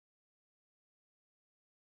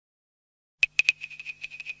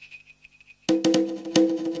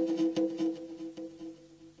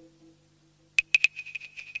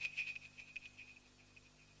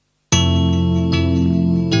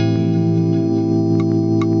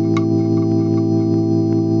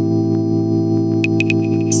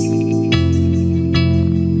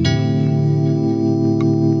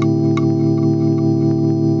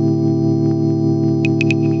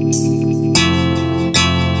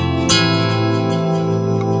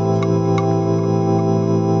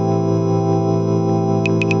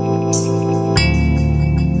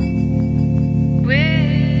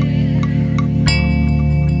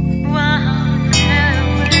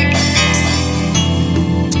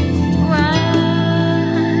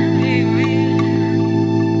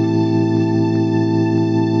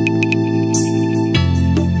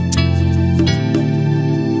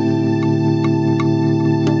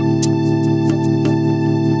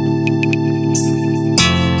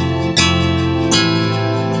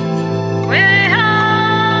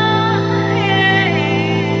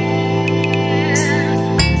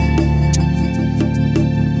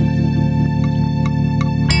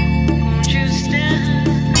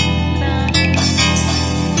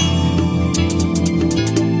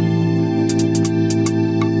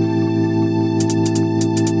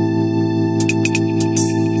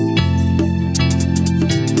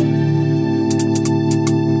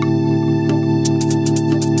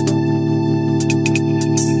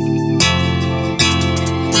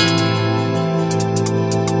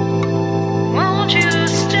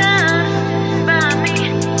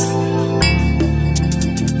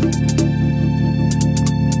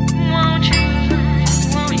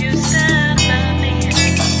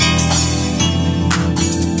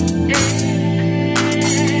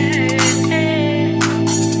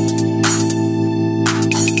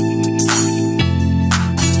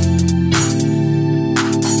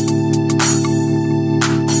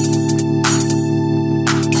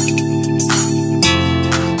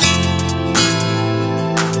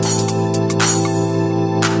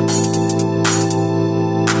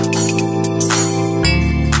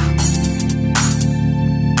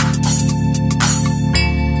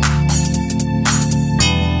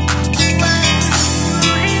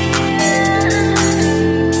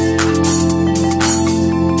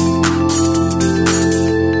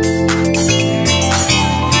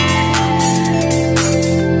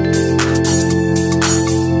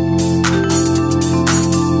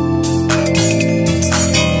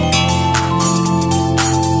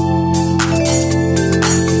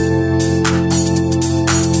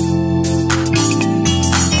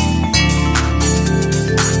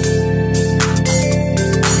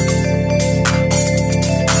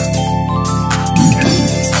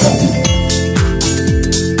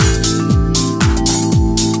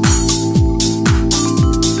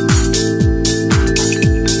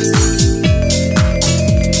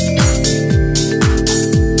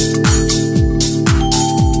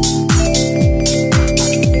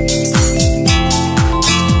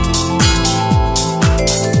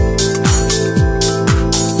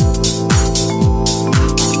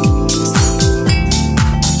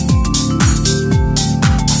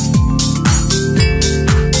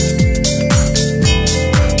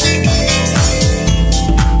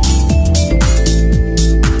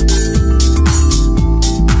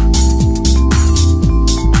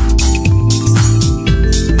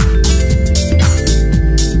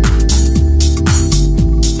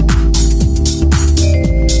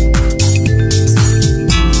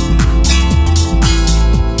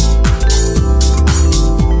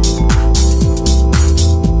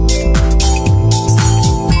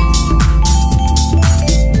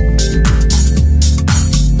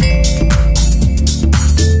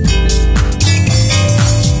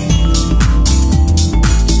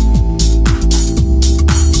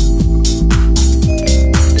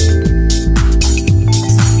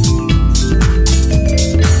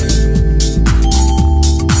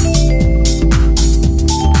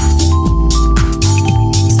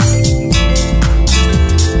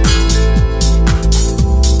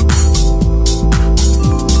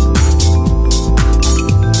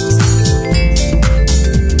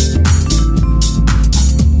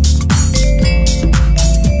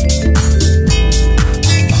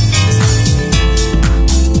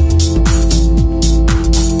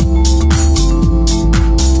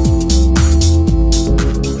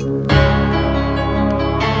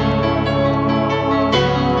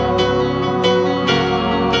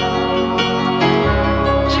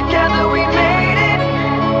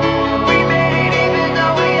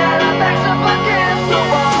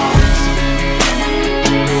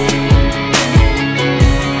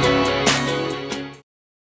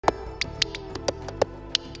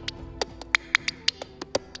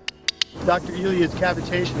Dr. Elia's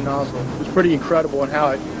cavitation nozzle was pretty incredible in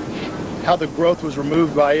how the growth was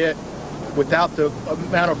removed by it without the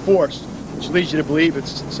amount of force, which leads you to believe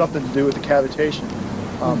it's something to do with the cavitation.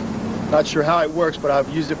 Not sure how it works, but I've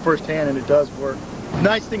used it firsthand and it does work. The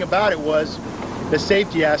nice thing about it was the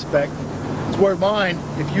safety aspect. It's where mine,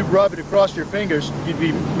 if you rub it across your fingers, you'd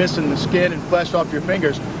be missing the skin and flesh off your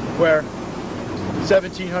fingers, where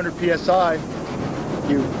 1700 psi,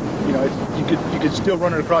 you could still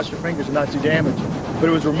run it across your fingers and not do damage, but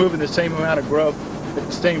it was removing the same amount of growth at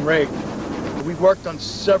the same rate. We worked on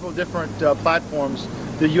several different platforms.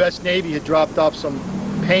 The U.S. Navy had dropped off some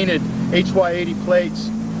painted HY80 plates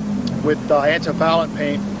with anti-foulant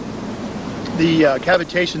paint. The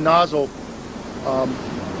cavitation nozzle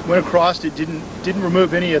went across it, didn't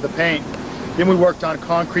remove any of the paint. Then we worked on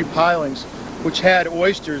concrete pilings, which had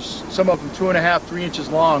oysters, some of them 2.5, 3 inches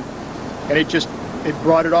long, and it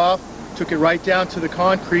brought it off, took it right down to the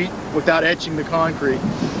concrete without etching the concrete.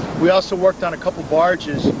 We also worked on a couple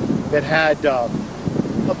barges that had up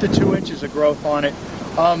to 2 inches of growth on it.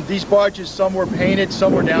 These barges, some were painted,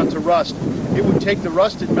 some were down to rust. It would take the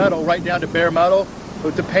rusted metal right down to bare metal,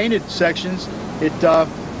 but the painted sections, it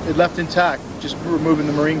left intact, just removing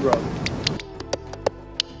the marine growth.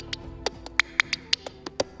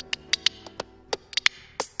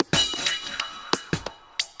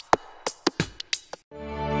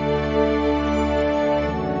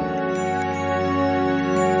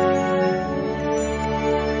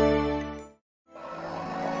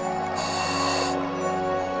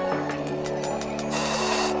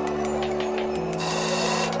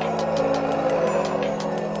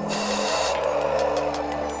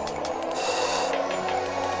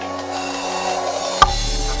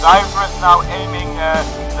 The diver is now aiming the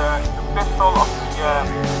pistol of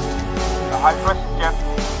the high pressure jet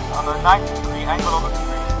on a 90-degree angle on the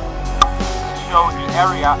screen to show the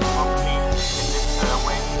area of clean in this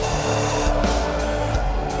way.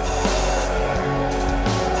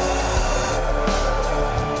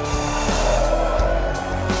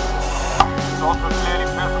 It's also clearly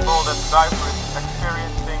visible that the diver is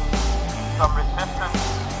experiencing some resistance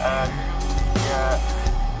to the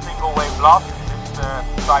single wave blast.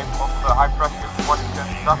 Type of high pressure water jet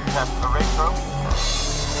doesn't have a ratio.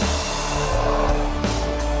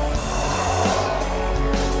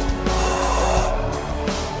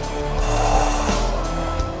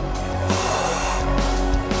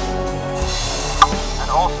 And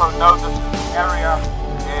also notice the area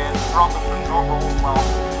in front of the nozzle while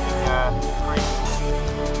being free.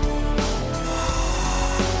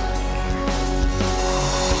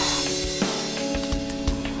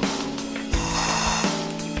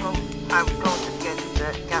 I'm going to get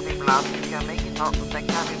the CaviBlaster. Can I make it out with the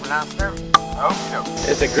CaviBlaster?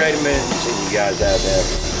 Okay. It's a great machine you guys have there.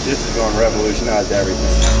 This is going to revolutionize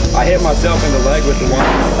everything. I hit myself in the leg with the one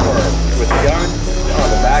with the gun on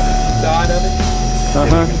the back side of it.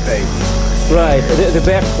 Face. Right. The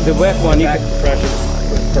back one. The back pressure.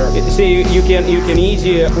 See, you can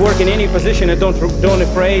easily work in any position and don't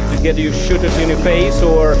afraid to get you shoot it in your face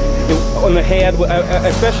or on the head,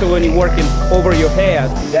 especially when you're working over your head.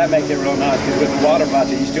 That makes it real nice because with the water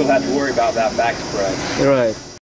bucket you still have to worry about that back spread. Right.